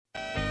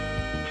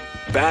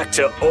back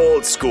to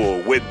Old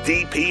School with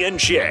DP and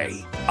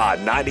J on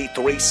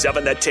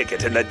 93.7 The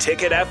Ticket and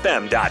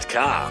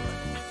theticketfm.com.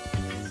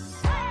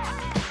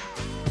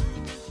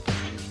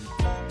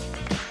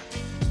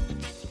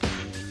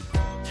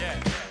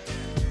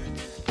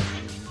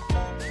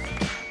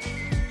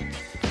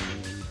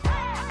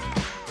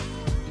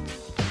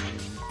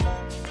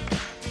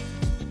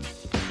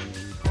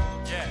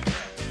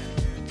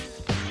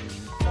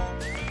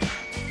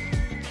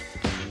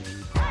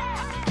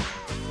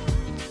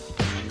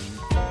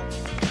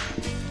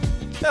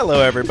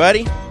 Hello,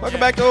 everybody. Welcome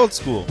back to Old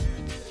School.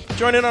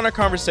 Join in on our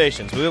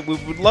conversations. We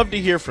would love to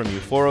hear from you.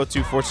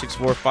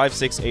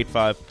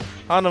 402-464-5685.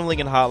 Honda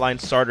Lincoln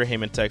Hotline, Starter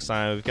Heyman text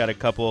line. We've got a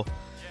couple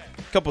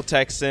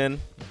texts in.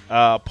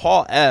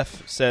 Paul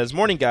F. says,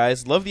 "Morning,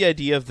 guys. Love the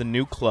idea of the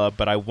new club,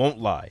 but I won't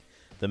lie.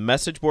 The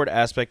message board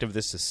aspect of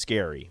this is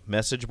scary.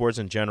 Message boards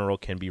in general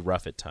can be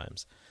rough at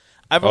times."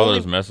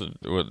 Those message?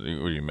 What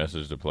you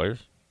message the players?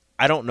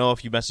 I don't know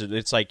if you message.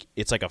 It's like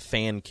a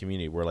fan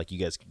community where like you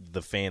guys,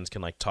 the fans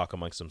can like talk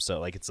amongst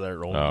themselves. Like it's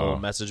their own little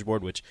message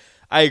board, which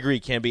I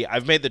agree can be.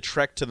 I've made the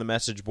trek to the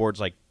message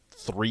boards like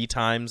 3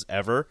 times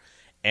ever,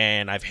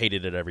 and I've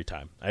hated it every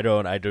time. I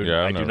do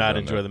not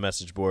enjoy the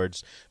message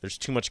boards. There's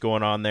too much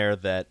going on there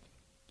that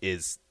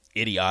is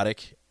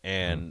idiotic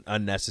and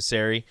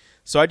unnecessary.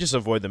 So I just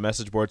avoid the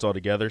message boards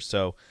altogether.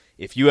 So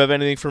if you have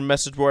anything from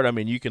message board, I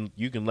mean, you can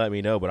let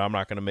me know, but I'm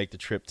not going to make the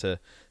trip to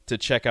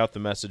check out the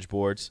message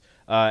boards.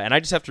 And I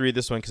just have to read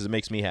this one because it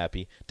makes me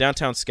happy.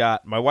 Downtown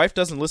Scott, "My wife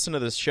doesn't listen to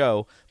this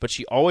show, but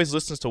she always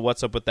listens to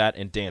What's Up With That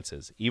and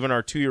dances. Even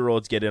our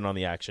 2-year-olds get in on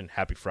the action.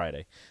 Happy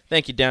Friday."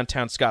 Thank you,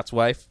 Downtown Scott's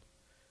wife.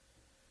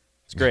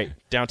 It's great.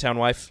 Downtown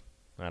wife?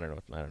 I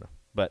don't know.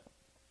 But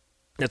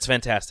it's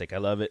fantastic. I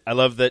love it. I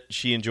love that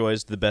she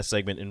enjoys the best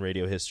segment in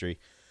radio history.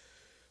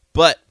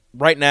 But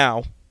right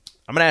now,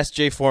 I'm going to ask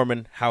Jay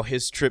Foreman how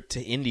his trip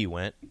to Indy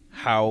went,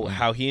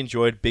 how he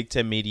enjoyed Big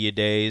Ten Media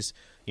Days,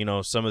 you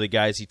know, some of the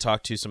guys he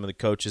talked to, some of the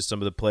coaches,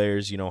 some of the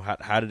players, you know,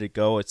 how did it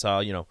go? It's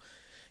all, you know,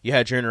 you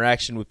had your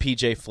interaction with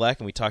PJ Fleck,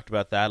 and we talked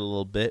about that a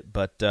little bit,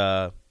 but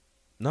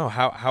no,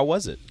 how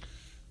was it?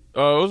 It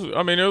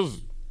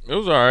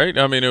was all right.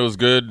 I mean, it was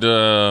good.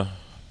 You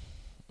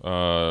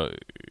know,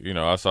 I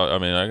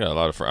got a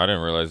lot of friends. I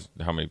didn't realize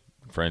how many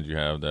friends you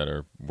have that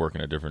are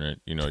working at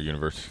different, you know,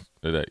 universities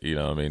that, you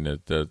know, I mean,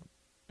 that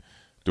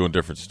doing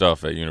different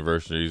stuff at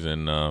universities,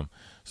 and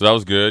so that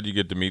was good. You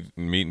get to meet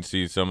and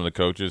see some of the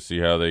coaches, see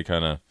how they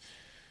kind of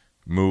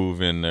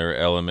move in their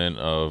element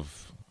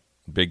of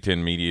Big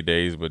Ten Media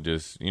Days, but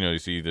just, you know, you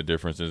see the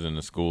differences in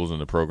the schools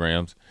and the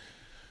programs.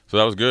 So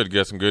that was good.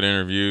 Get some good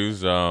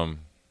interviews. You know,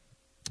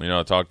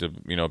 I talked to,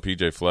 you know,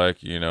 PJ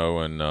Fleck, you know,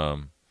 and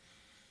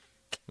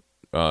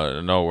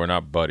no, we're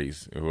not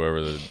buddies.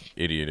 Whoever the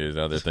idiot is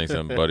out there thinks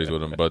I'm buddies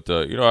with him, but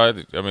you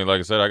know, I mean, like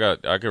I said,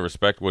 I can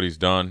respect what he's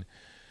done.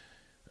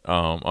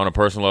 On a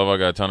personal level, I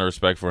got a ton of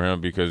respect for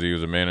him because he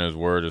was a man of his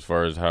word as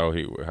far as how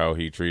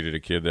he treated a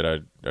kid that I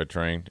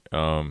trained.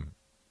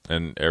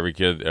 And every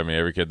kid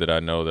that I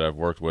know that I've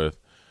worked with,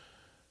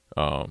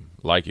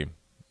 like him.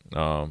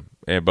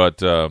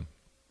 But you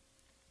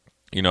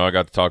know, I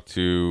got to talk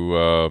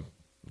to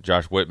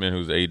Josh Whitman,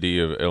 who's AD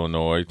of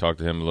Illinois. Talked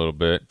to him a little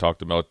bit. Talked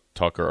to Mel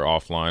Tucker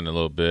offline a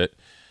little bit.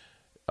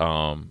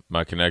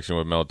 My connection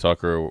with Mel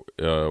Tucker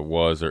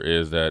was or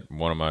is that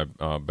one of my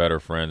better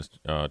friends,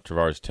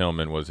 Travaris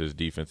Tillman, was his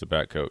defensive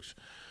back coach,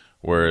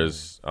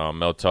 whereas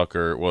Mel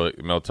Tucker was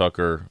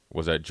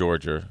at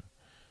Georgia.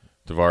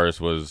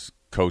 Travaris was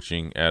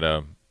coaching at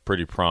a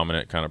pretty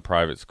prominent kind of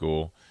private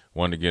school.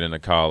 Wanted to get into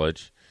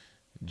college.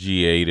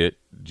 GA'd it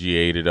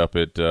up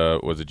at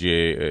was a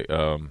GA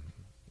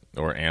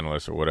or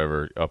analyst or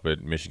whatever up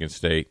at Michigan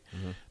State.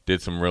 Mm-hmm.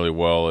 Did some really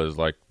well as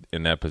like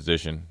in that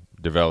position.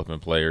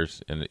 Development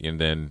players, and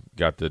then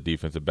got the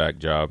defensive back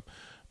job.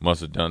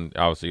 Must have done,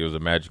 obviously, it was a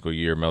magical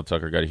year. Mel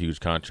Tucker got a huge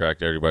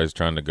contract. Everybody's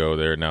trying to go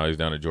there. Now he's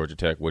down at Georgia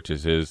Tech, which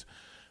is his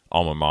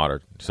alma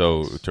mater.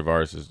 So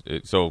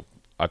Travaris so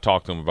I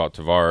talked to him about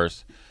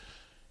Travaris.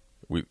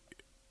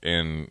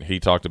 And he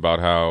talked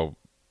about how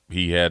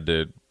he had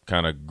to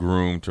kind of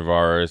groom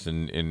Travaris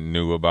and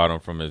knew about him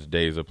from his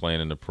days of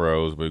playing in the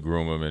pros, but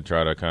groom him and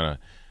try to kind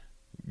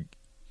of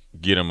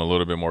get him a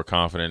little bit more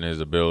confident in his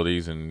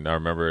abilities. And I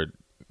remember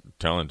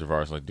telling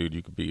Travaris, like, dude,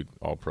 you could be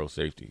all-pro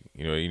safety.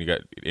 You know, he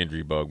got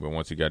injury bug, but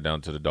once he got down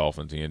to the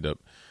Dolphins, he ended up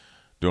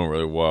doing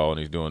really well, and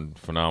he's doing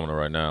phenomenal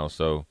right now.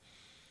 So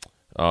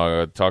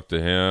I talked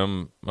to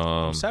him.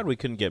 I'm sad we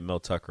couldn't get Mel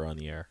Tucker on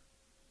the air.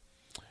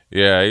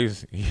 Yeah, he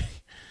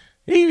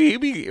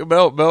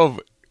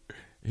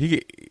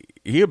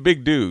a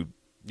big dude.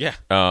 Yeah.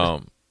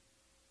 But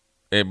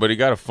he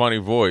got a funny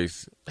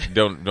voice.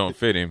 Don't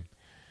fit him.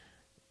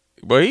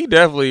 But he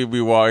definitely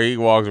he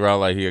walks around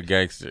like he a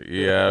gangster.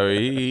 Yeah, I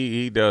mean,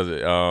 he does it.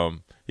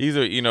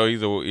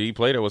 He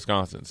played at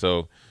Wisconsin,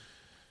 so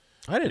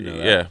I didn't know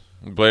that. Yeah,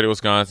 he played at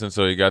Wisconsin,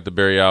 so he got the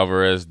Barry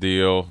Alvarez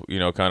deal,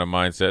 kind of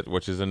mindset,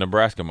 which is a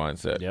Nebraska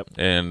mindset. Yep.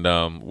 And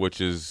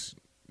which is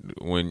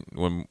when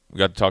we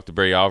got to talk to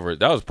Barry Alvarez,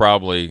 that was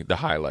probably the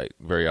highlight.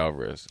 Barry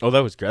Alvarez. Oh, that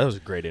was great. That was a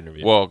great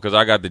interview. Well, because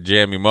I got to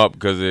jam him up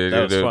because it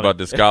was about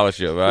the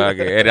scholarship,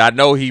 and I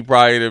know he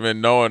probably have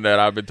been knowing that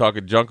I've been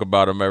talking junk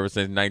about him ever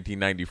since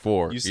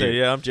 1994. You say,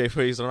 "Yeah, I'm Jay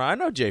Foreman." He's like, "I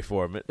know Jay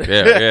Foreman."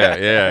 yeah.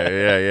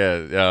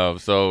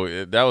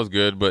 So that was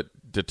good, but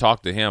to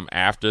talk to him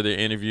after the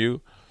interview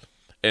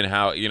and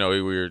how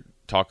we were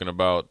talking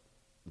about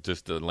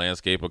just the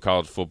landscape of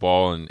college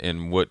football and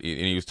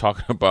he was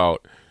talking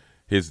about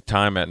his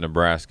time at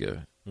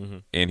Nebraska,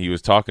 and he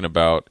was talking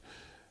about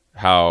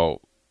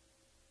how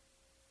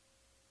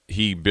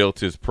he built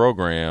his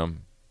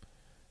program,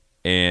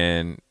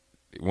 and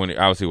when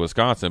obviously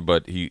Wisconsin,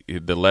 but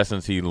the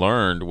lessons he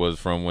learned was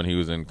from when he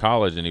was in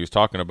college, and he was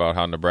talking about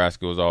how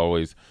Nebraska was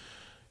always,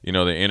 they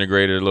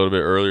integrated a little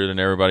bit earlier than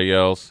everybody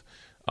else.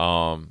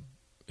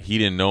 He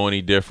didn't know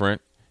any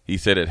different. He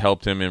said it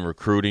helped him in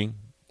recruiting.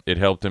 It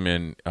helped him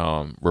in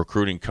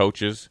recruiting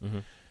coaches,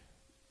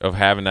 of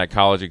having that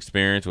college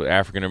experience with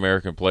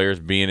African-American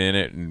players, being in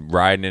it and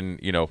riding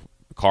in,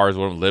 cars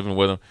with them, living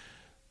with them.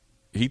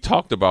 He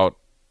talked about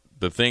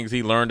the things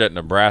he learned at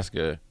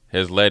Nebraska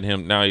has led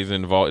him. Now he's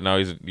involved. Now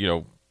he's,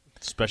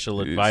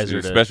 special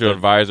advisor to the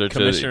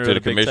commissioner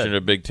of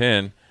the Big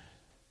Ten.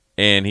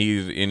 And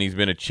he's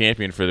been a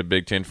champion for the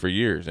Big Ten for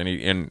years.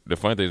 And the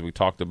funny thing is we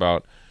talked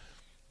about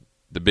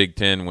the Big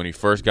Ten when he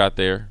first got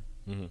there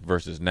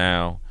versus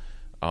now.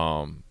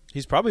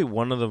 He's probably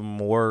one of the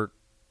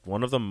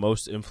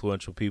most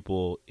influential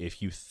people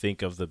if you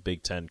think of the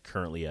Big Ten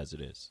currently as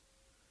it is.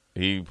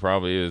 He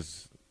probably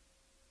is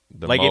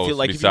the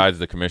most besides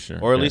the commissioner,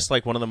 or at least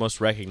one of the most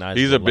recognized.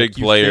 He's a big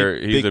player.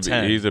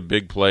 He's a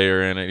big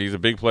player in it. He's a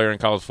big player in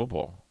college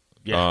football.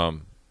 Yeah.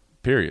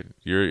 Period.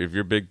 If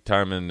you're big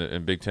time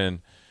in Big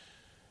Ten.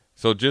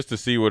 So just to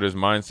see what his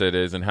mindset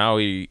is and how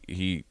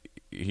he's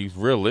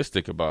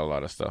realistic about a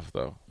lot of stuff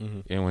though.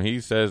 And when he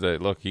says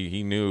that, look,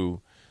 he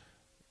knew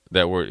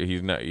that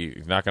he's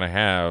not going to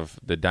have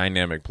the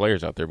dynamic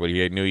players out there, but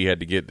he knew he had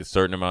to get a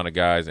certain amount of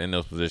guys in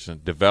those positions,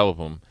 develop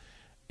them,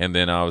 and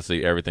then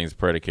obviously everything's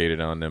predicated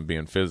on them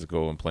being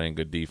physical and playing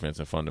good defense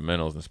and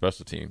fundamentals and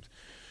special teams.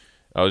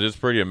 It was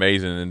just pretty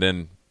amazing,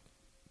 and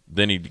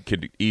then he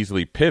could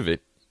easily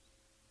pivot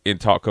and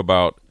talk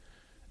about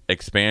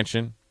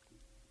expansion,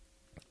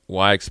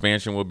 why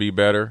expansion would be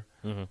better,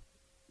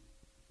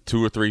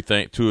 2 or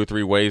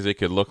 3 ways it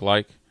could look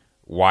like,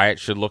 why it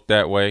should look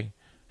that way,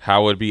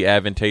 how it would be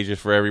advantageous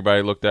for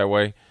everybody to look that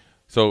way.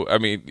 So, I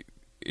mean,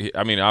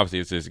 obviously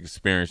it's his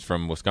experience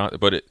from Wisconsin,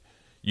 but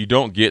you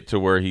don't get to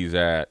where he's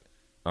at,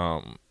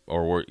 or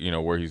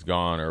where he's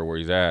gone or where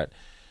he's at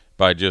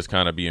by just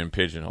kind of being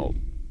pigeonholed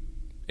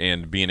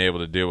and being able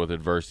to deal with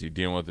adversity,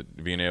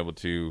 being able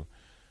to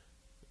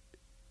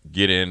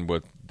get in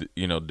with,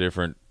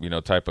 different,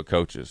 type of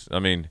coaches. I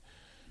mean,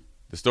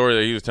 the story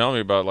that he was telling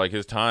me about,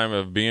 his time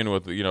of being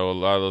with, a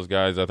lot of those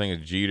guys, I think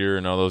it's Jeter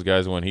and all those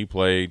guys when he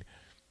played,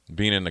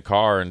 being in the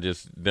car and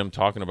just them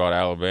talking about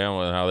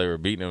Alabama and how they were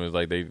beating them is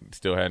like they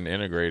still hadn't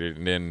integrated.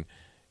 And then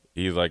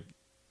he's like,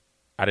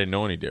 I didn't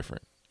know any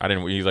different.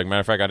 He's like,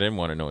 matter of fact, I didn't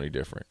want to know any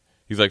different.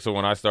 He's like, so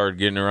when I started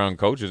getting around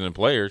coaches and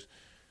players,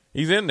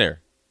 he's in there.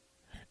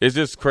 It's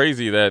just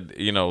crazy that,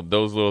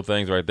 those little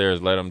things right there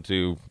has led him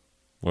to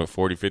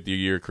 40,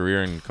 50-year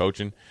career in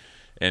coaching.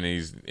 And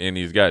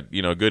he's got,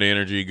 good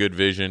energy, good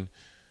vision.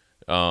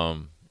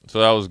 So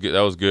that was good.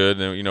 That was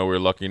good. And, we were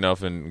lucky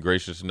enough and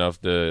gracious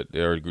enough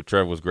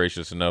Trev was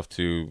gracious enough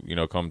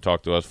to, come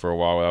talk to us for a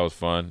while. That was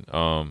fun.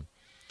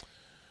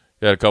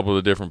 Had a couple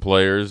of different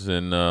players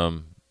and,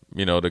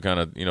 to kind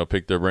of,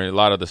 pick their brain. A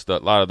lot of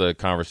the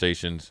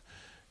conversations,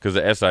 because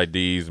the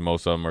SIDs,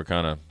 most of them are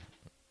kind of,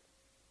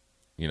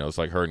 it's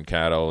like herding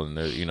cattle and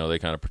they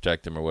kind of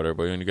protect them or whatever.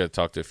 But when you got to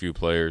talk to a few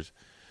players,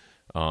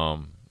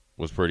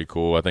 was pretty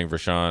cool. I think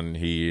Rashawn,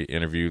 he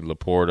interviewed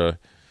Laporta.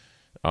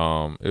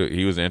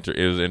 It was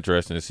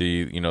interesting to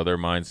see, their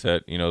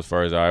mindset, as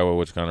far as Iowa,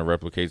 which kind of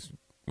replicates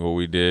what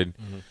we did.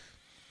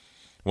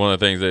 One of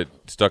the things that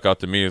stuck out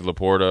to me is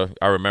Laporta.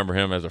 I remember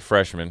him as a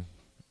freshman,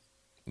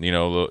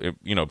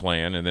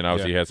 playing, and then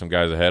obviously he had some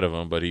guys ahead of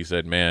him. But he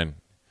said, man,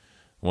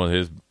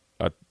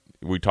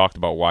 we talked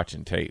about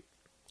watching tape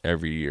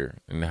every year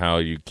and how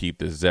you keep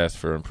the zest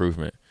for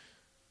improvement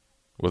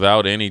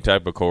without any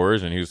type of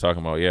coercion. He was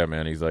talking about, yeah,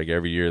 man. He's like,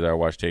 every year that I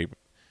watch tape,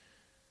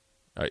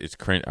 it's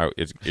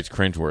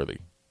cringeworthy.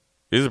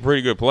 He's a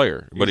pretty good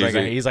player, but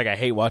he's like I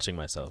hate watching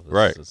myself.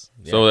 Right.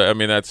 So I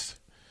mean that's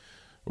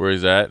where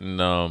he's at, and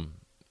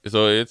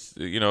so it's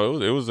it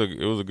was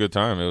a good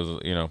time. It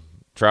was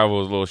travel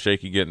was a little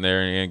shaky getting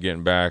there and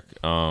getting back.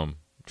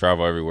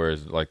 Travel everywhere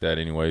is like that,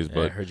 anyways.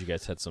 But I heard you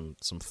guys had some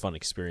fun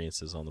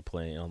experiences on the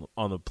plane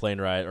on the plane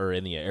ride or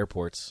in the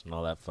airports and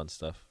all that fun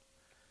stuff.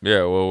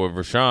 Yeah, well, with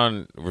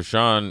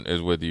Rashawn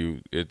is with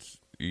you.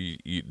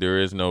 There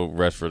is no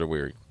rest for the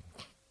weary.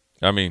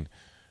 I mean,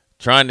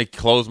 trying to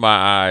close my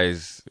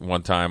eyes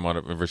one time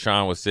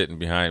Rashawn was sitting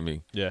behind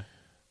me. Yeah.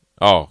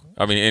 Oh,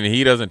 I mean, and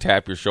he doesn't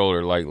tap your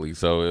shoulder lightly,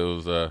 so it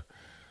was,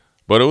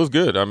 but it was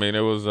good. I mean,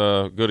 it was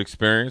a good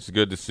experience,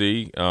 good to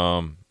see.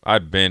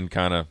 I'd been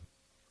kind of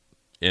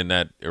in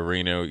that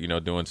arena,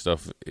 doing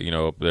stuff,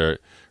 up there,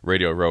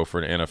 Radio Row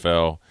for the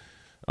NFL.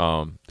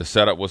 The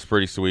setup was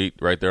pretty sweet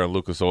right there on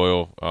Lucas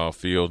Oil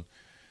Field.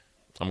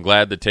 I'm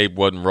glad the tape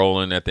wasn't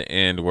rolling at the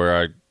end where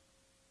I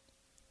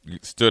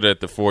stood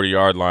at the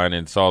 40-yard line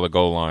and saw the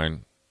goal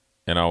line,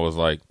 and I was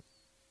like,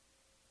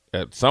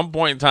 at some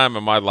point in time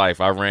in my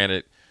life, I ran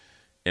it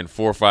in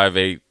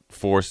 4.58,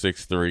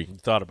 4.63. You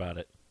thought about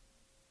it.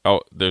 Oh,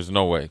 there's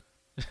no way.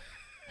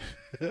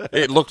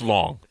 It looked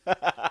long.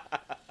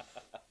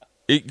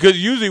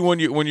 Because usually when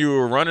you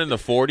were running the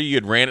 40,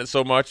 you'd ran it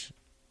so much,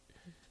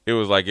 it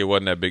was like it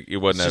wasn't that big. It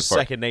wasn't that far.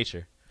 Second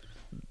nature.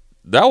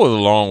 That was a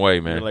long way,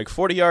 man. Like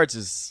 40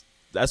 yards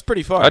that's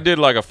pretty far. I did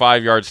like a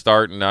 5-yard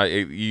start,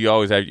 and you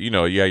always have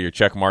your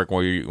check mark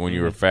when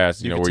you were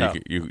fast.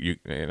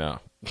 The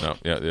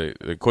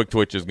quick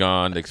twitch is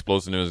gone, the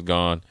explosiveness is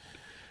gone.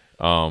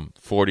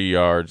 40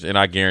 yards, and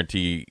I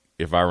guarantee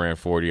if I ran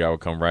 40, I would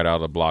come right out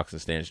of the blocks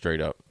and stand straight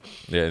up.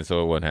 Yeah, and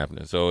so it wasn't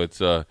happening. So it's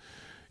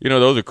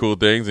those are cool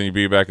things, and you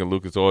be back at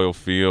Lucas Oil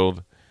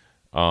Field.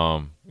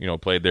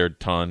 Played there a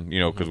ton,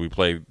 because we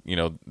played,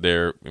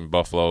 there in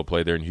Buffalo,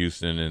 played there in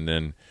Houston, and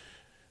then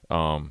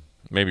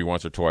maybe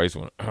once or twice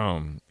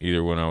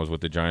either when I was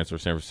with the Giants or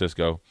San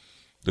Francisco.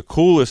 The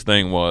coolest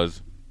thing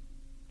was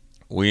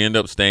we ended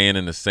up staying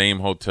in the same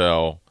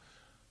hotel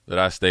that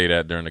I stayed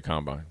at during the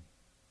Combine.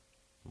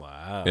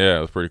 Wow. Yeah,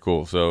 it was pretty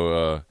cool.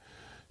 So,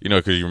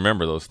 because you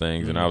remember those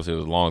things, and obviously it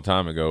was a long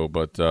time ago,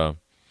 but that's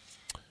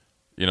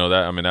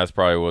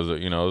probably was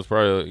it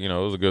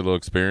was a good little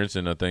experience,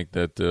 and I think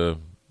that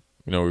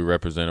we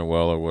represented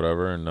well or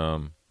whatever,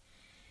 and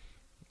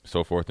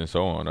so forth and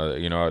so on.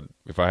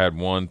 If I had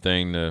one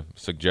thing, the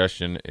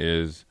suggestion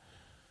is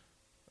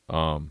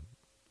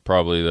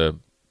probably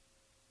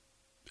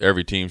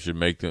every team should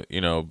make the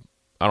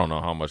I don't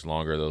know how much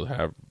longer they'll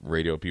have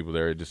radio people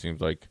there. It just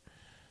seems like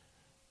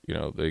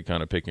they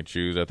kind of pick and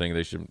choose. I think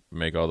they should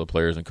make all the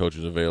players and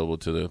coaches available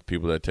to the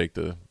people that take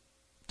the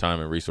time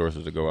and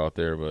resources to go out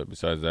there. But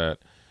besides that,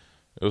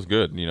 it was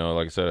good.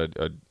 Like I said,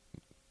 I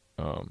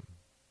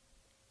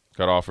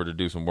got offered to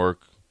do some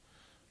work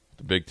at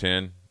the Big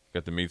Ten.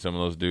 Got to meet some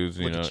of those dudes.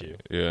 Look at you.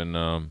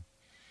 And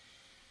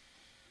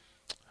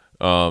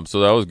so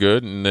that was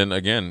good. And then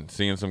again,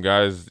 seeing some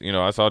guys.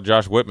 I saw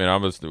Josh Whitman.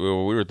 We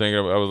were thinking.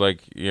 I was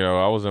like,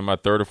 I was in my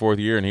 3rd or 4th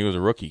year, and he was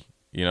a rookie.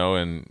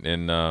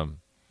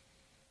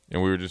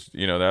 And we were just,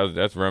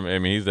 that's I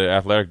mean, he's the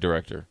athletic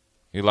director.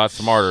 He's a lot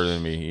smarter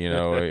than me,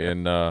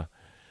 and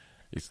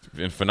he's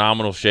in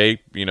phenomenal shape.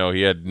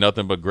 He had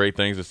nothing but great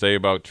things to say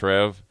about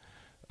Trev.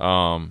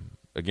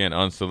 Again,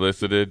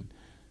 unsolicited,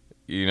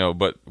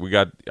 but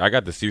I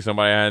got to see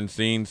somebody I hadn't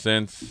seen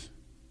since,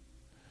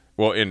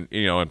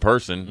 in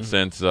person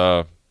since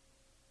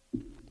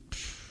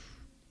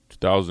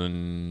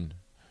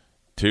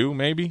 2002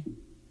 maybe.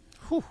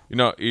 Whew. You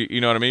know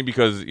what I mean?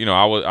 Because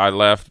I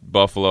left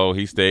Buffalo,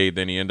 he stayed,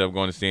 then he ended up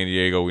going to San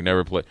Diego. We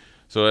never played.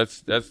 So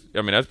that's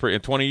pretty.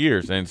 In 20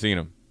 years, I ain't seen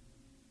him.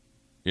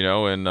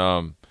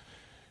 And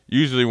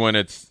usually when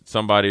it's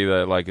somebody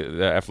that like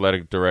the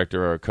athletic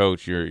director or a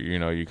coach,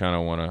 you kind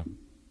of want to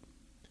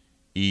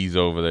ease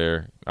over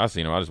there. I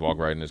seen him. I just walk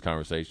right in this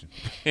conversation.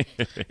 You're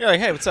like,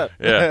 hey, what's up?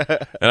 Yeah,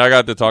 and I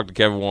got to talk to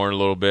Kevin Warren a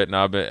little bit,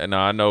 and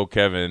I know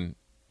Kevin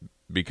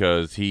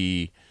because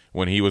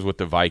when he was with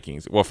the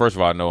Vikings. Well, first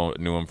of all, I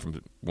knew him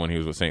from when he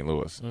was with St.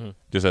 Louis,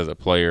 just as a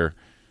player,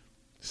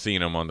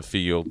 seeing him on the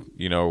field,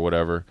 or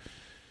whatever.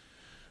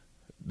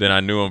 Then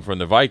I knew him from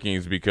the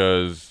Vikings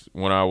because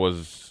when I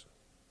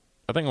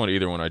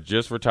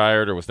just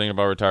retired or was thinking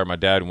about retiring, my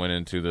dad went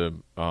into the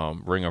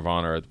Ring of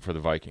Honor for the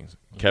Vikings.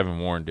 Kevin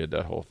Warren did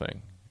that whole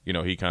thing.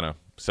 He kind of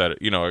said it.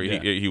 He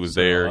was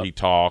there. He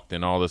talked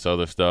and all this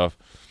other stuff.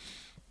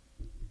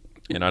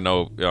 And I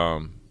know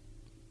when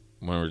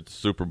we were at the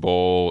Super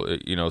Bowl,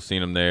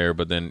 seen him there.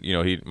 But then,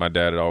 my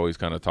dad had always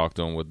kind of talked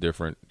to him with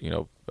different,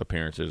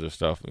 appearances or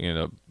stuff.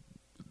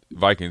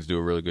 Vikings do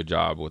a really good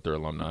job with their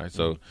alumni.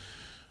 So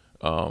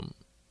I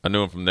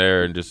knew him from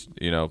there and just,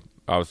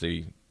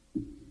 obviously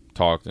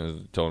talked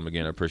and told him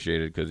again I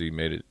appreciated it because he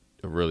made it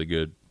a really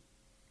good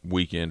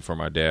weekend for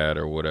my dad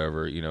or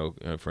whatever,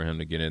 for him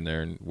to get in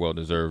there and well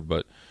deserved.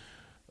 But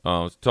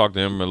talked to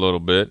him a little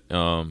bit.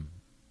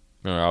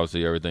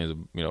 Obviously everything's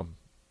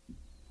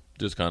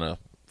just kind of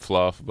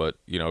fluff, but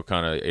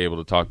kind of able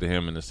to talk to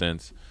him in the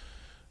sense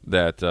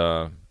that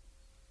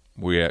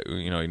we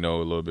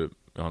know a little bit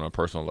on a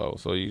personal level.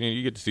 So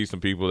you get to see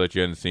some people that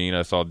you hadn't seen.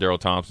 I saw Daryl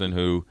Thompson,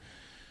 who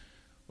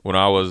when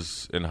I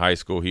was in high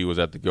school, he was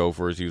at the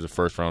Gophers. He was a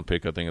first-round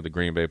pick, I think, of the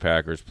Green Bay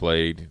Packers.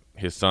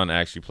 His son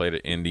actually played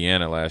at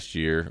Indiana last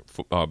year,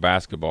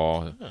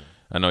 basketball. Huh.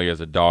 I know he has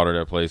a daughter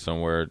that plays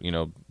somewhere,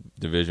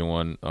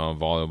 Division I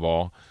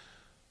volleyball.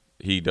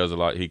 He does a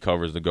lot. He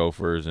covers the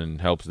Gophers and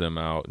helps them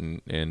out.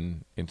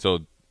 And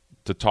so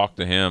to talk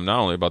to him, not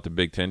only about the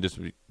Big Ten, just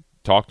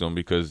talk to him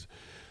because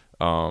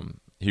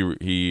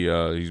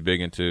he's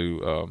big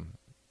into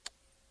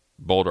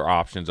Boulder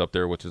Options up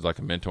there, which is like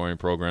a mentoring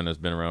program that's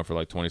been around for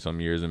like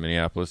 20-some years in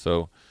Minneapolis.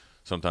 So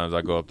sometimes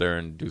I go up there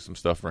and do some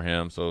stuff for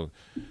him. So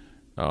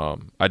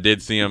I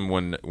did see him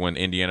when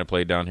Indiana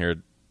played down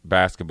here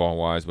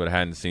basketball-wise, but I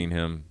hadn't seen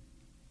him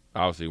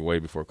obviously way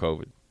before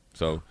COVID.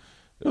 So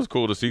it was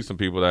cool to see some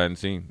people that I hadn't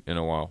seen in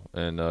a while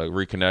and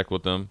reconnect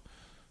with them.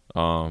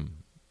 And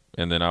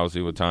then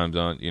obviously with time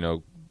done,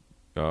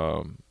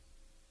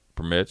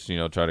 permits,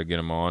 try to get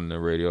them on the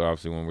radio,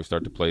 obviously when we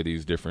start to play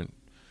these different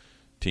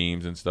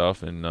teams and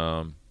stuff. And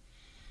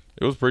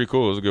it was pretty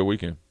cool. It was a good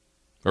weekend.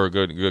 Or a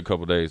good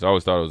couple of days. I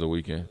always thought it was a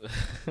weekend.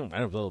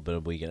 A little bit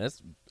of a weekend.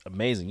 That's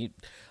amazing.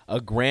 A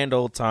grand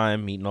old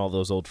time meeting all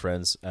those old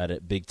friends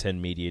at Big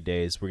Ten Media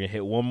Days. We're going to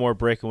hit one more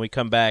break. When we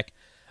come back,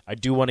 I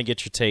do want to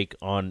get your take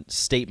on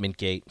Statement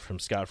Gate from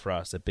Scott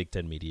Frost at Big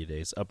Ten Media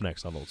Days. Up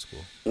next on Old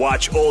School.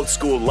 Watch Old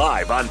School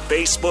live on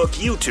Facebook,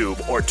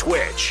 YouTube, or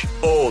Twitch.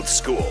 Old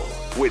School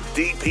with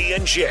DP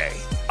and J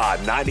on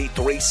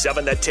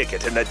 93.7 The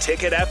Ticket and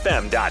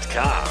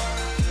theticketfm.com.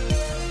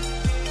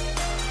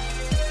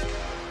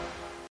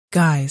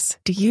 Guys,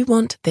 do you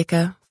want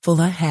thicker,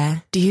 fuller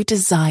hair? Do you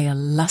desire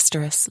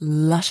lustrous,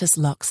 luscious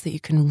locks that you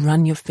can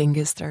run your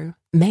fingers through?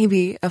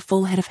 Maybe a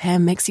full head of hair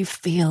makes you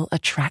feel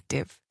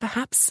attractive.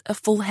 Perhaps a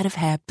full head of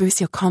hair boosts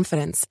your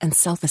confidence and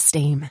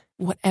self-esteem.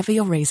 Whatever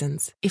your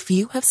reasons, if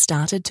you have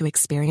started to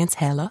experience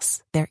hair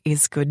loss, there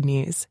is good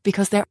news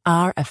because there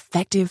are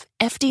effective,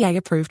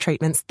 FDA-approved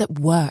treatments that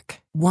work.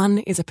 One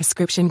is a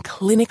prescription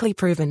clinically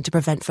proven to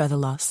prevent further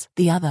loss.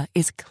 The other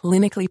is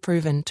clinically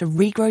proven to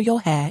regrow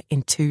your hair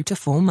in 2 to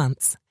 4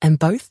 months. And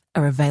both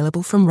are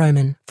available from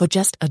Roman for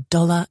just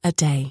 $1 a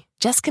day.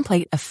 Just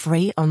complete a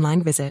free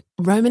online visit.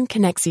 Roman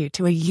connects you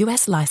to a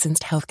US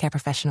licensed healthcare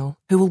professional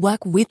who will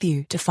work with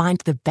you to find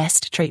the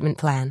best treatment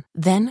plan.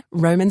 Then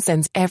Roman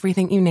sends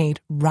everything you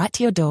need right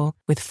to your door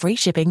with free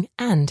shipping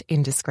and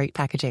indiscreet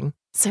packaging.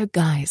 So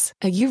guys,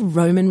 are you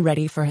Roman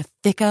ready for a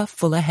thicker,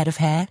 fuller head of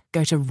hair?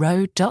 Go to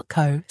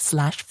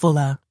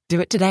ro.co/fuller.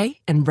 Do it today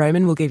and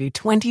Roman will give you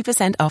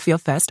 20% off your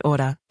first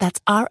order.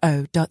 That's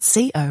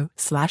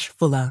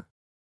ro.co/fuller.